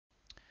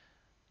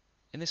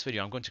In this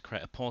video I'm going to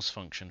create a pause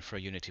function for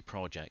a Unity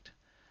project.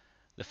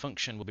 The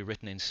function will be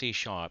written in C#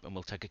 and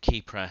will take a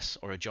key press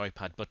or a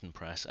joypad button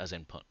press as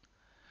input.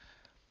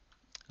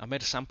 I've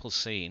made a sample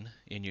scene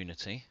in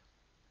Unity.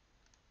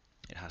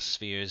 It has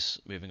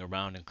spheres moving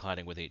around and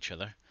colliding with each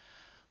other.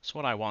 So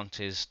what I want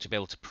is to be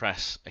able to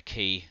press a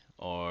key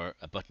or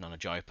a button on a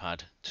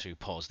joypad to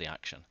pause the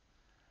action.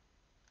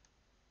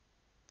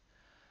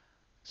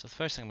 So the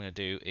first thing I'm going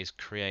to do is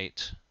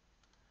create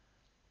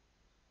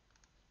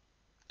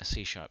a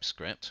C#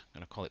 script. I'm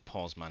going to call it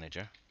Pause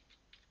Manager.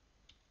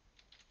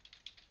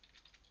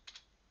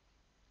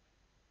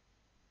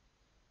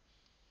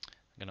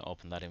 I'm going to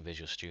open that in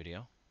Visual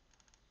Studio.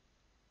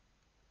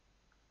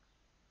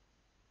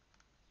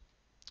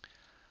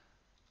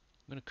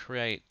 I'm going to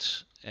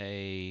create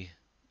a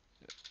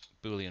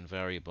Boolean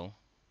variable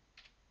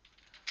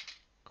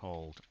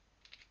called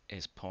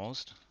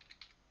isPaused.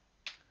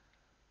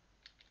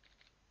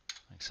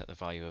 I set the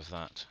value of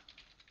that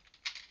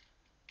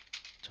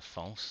to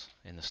false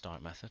in the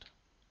start method.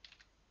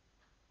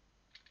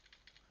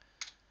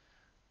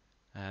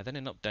 Then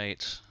in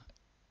update,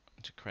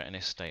 to create an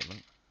if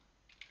statement,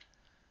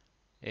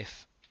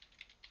 if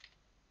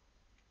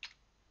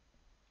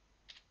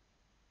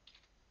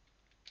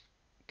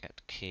get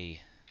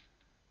key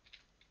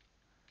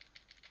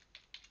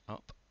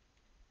up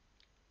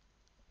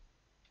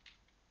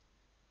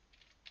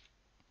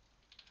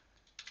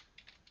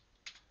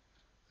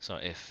so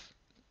if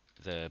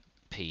the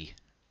P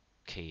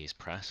key is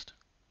pressed,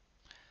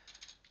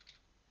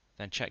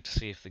 then check to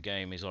see if the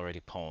game is already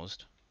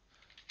paused.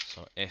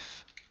 So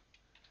if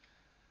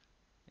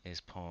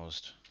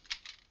isPaused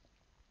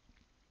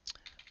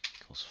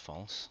equals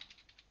false.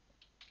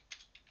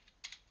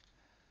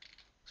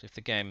 So if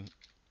the game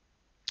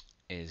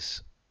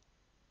is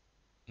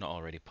not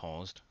already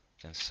paused,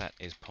 then set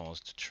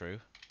isPaused to true.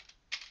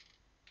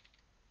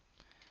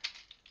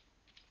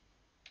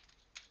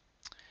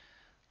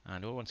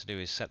 And all we want to do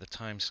is set the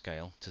time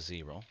scale to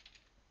 0.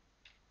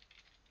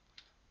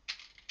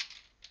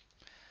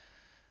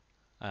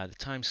 The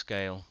time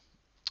scale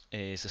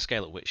is the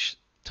scale at which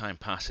time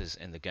passes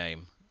in the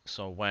game.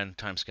 So when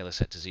time scale is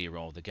set to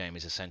 0, the game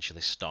is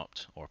essentially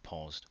stopped or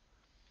paused.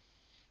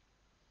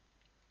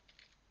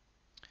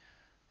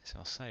 So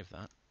I'll save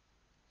that.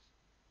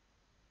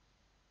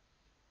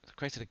 I've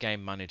created a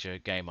game manager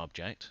game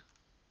object.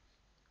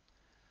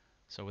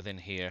 So within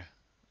here,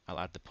 I'll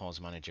add the pause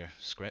manager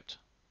script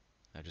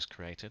I've just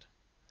created.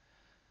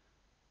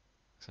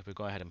 So if we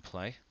go ahead and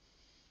play,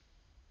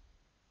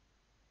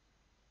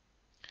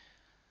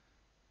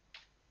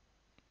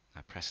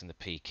 now pressing the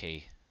P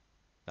key,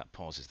 that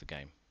pauses the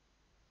game.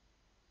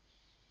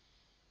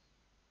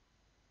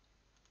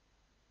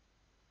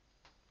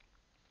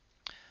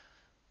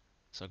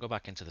 So I'll go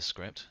back into the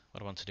script.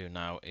 What I want to do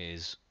now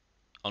is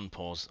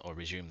unpause or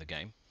resume the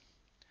game.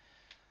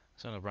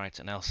 So I'm going to write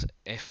an else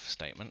if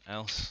statement,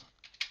 else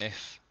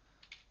if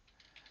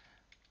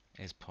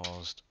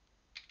isPaused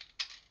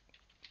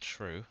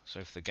true. So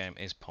if the game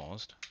is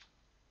paused,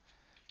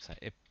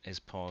 set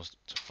isPaused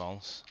to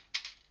false,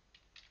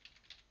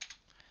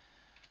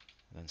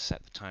 and then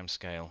set the time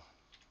scale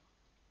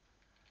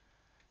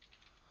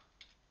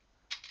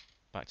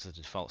back to the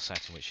default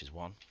setting, which is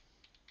 1.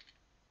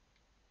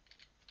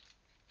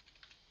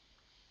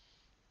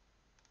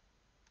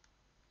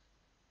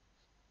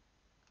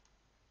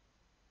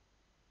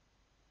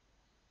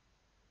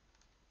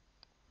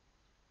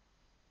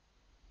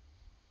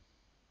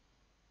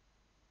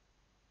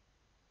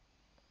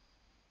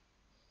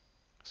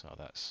 So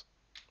that's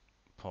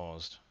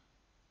paused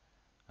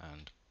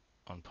and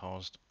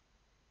unpaused,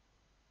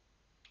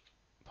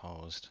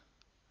 paused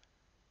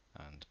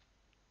and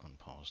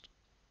unpaused.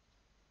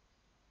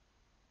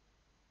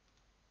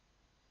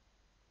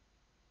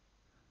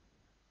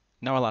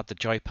 Now I'll add the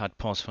joypad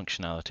pause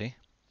functionality.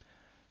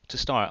 To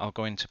start, I'll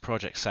go into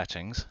Project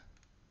Settings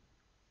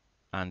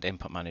and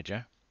Input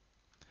Manager.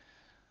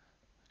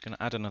 I'm going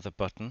to add another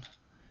button.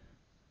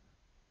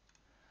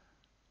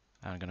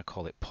 And I'm going to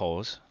call it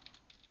Pause.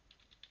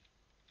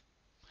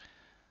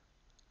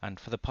 And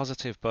for the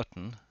positive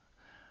button,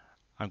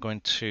 I'm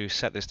going to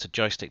set this to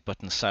joystick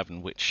button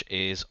 7, which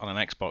is on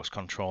an Xbox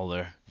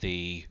controller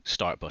the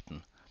start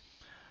button.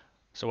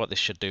 So what this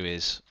should do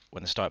is,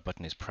 when the start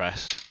button is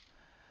pressed,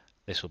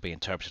 this will be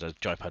interpreted as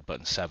joypad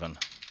button 7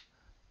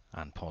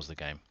 and pause the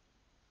game.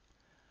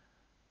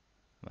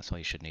 That's all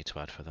you should need to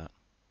add for that.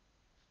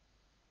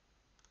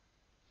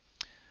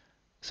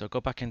 So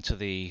go back into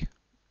the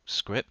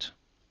script.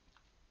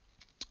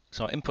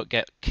 So input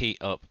get key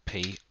up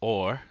P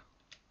or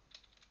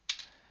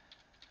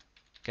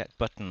get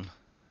button,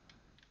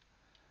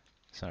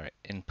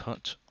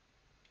 input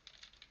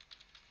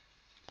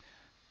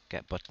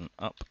get button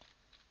up.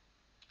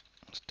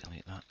 Let's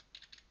delete that.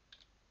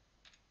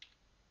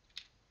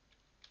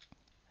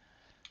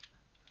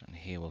 And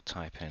here we'll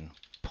type in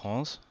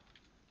pause.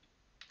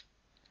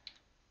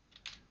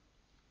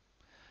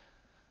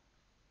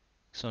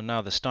 So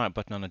now the start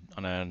button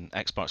on an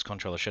Xbox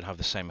controller should have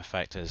the same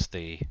effect as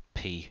the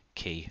P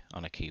key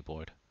on a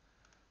keyboard.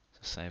 So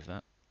save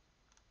that.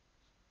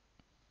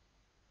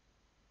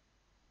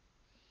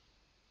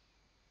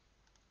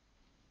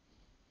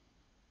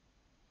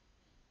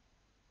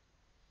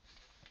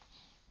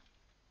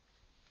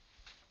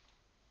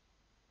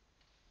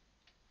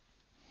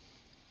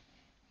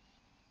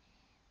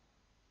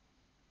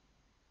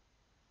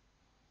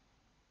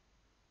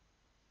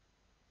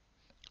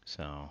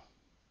 So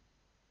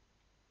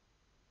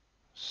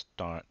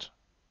start,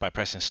 by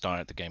pressing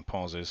start the game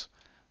pauses,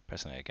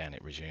 pressing it again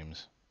it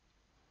resumes.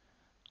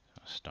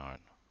 So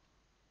start.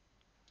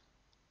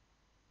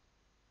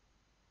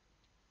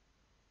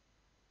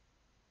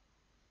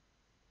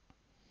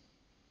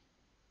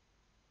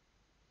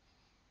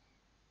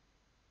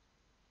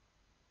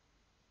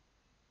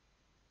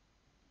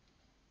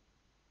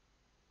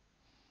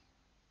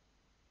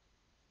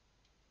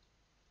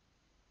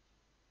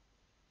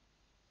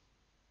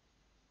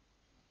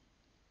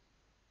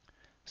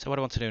 So what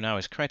I want to do now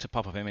is create a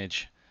pop-up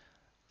image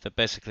that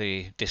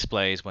basically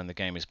displays when the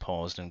game is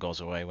paused and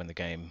goes away when the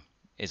game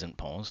isn't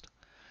paused.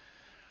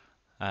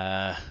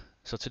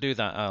 So to do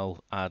that,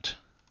 I'll add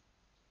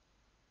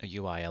a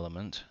UI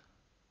element,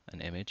 an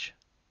image.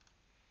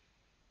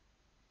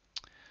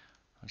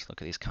 Let's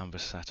look at these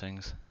canvas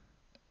settings.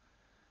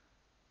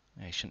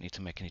 You shouldn't need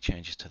to make any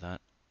changes to that.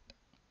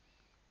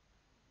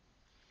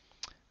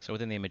 So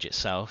within the image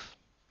itself,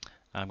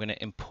 I'm going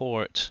to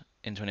import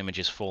into an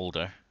images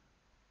folder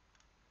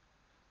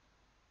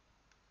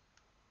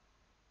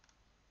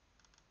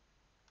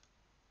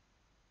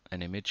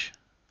an image.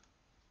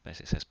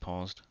 Basically it says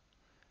paused.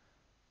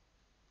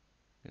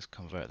 Just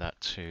convert that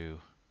to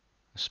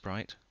a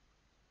sprite.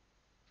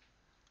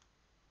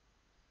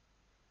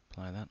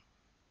 Apply that.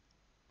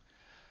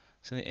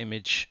 So the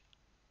image,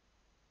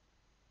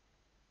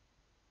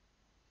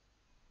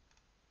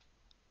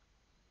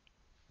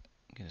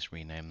 you can just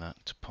rename that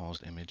to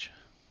paused image.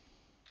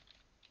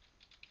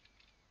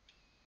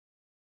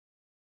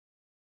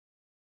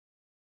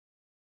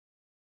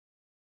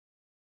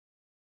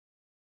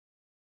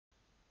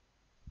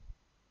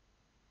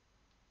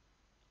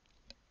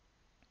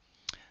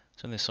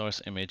 So in the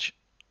source image,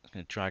 I'm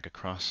going to drag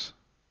across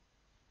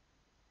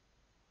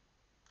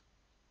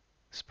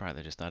the sprite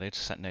they just added,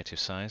 set native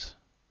size.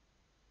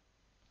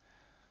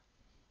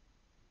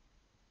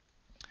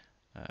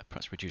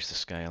 Perhaps reduce the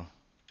scale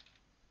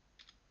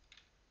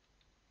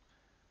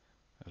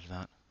of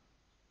that.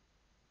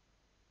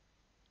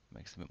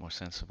 Makes it a bit more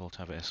sensible to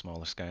have it at a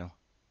smaller scale.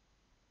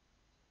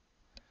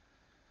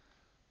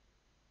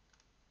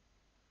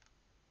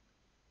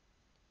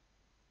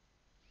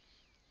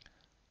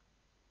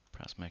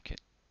 Perhaps make it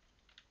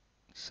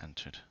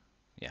centered.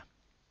 Yeah.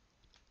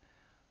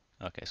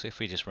 Okay, so if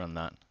we just run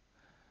that,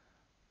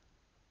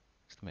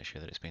 just to make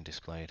sure that it's being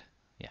displayed.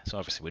 Yeah, so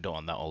obviously we don't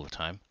want that all the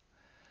time.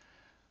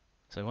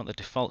 So we want the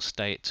default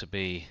state to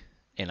be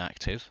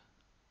inactive.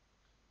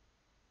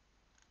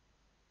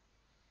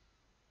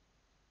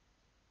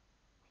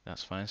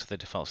 That's fine, so the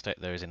default state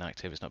there is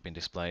inactive, it's not being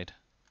displayed.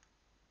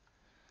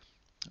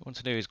 What I want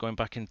to do is going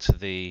back into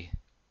the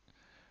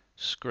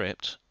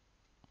script,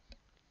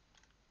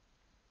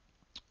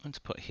 I want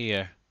to put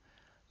here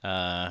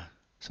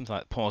something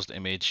like paused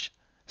image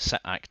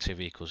set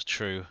active equals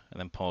true, and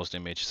then paused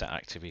image set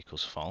active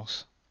equals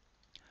false.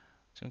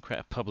 So I'm going to create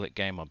a public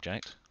game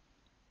object.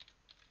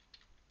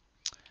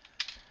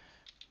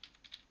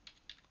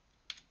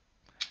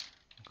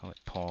 I'll call it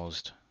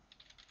paused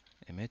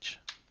image.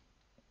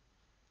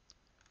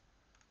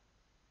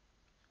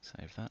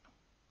 Save that.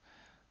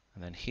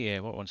 And then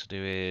here, what I want to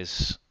do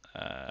is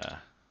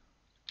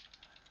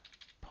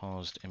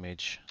paused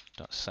image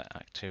dot set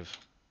active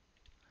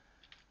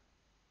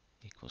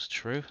equals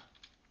true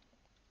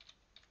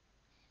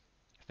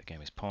if the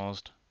game is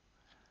paused,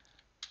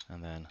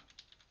 and then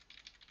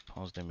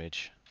paused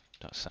image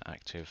dot set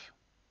active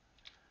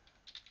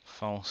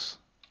false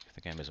if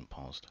the game isn't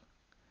paused.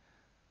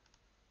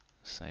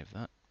 Save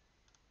that.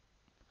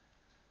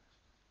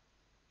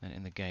 Then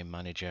in the game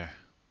manager,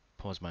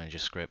 pause manager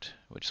script,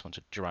 we just want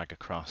to drag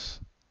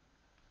across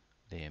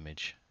the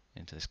image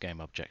into this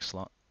game object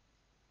slot.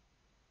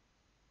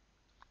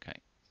 Okay.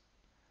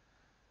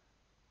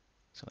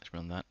 So let's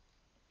run that.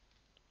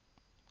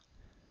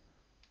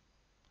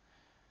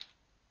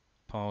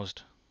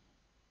 Paused,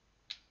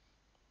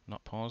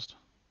 not paused.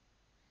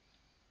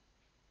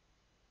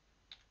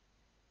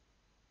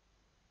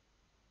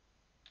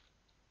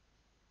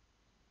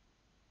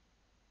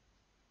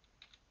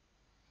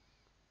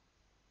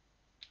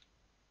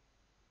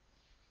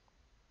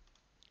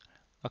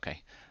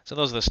 Okay, so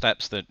those are the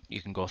steps that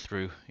you can go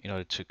through in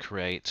order to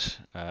create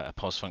a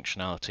pause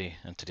functionality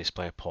and to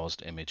display a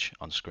paused image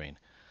on screen.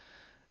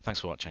 Thanks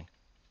for watching.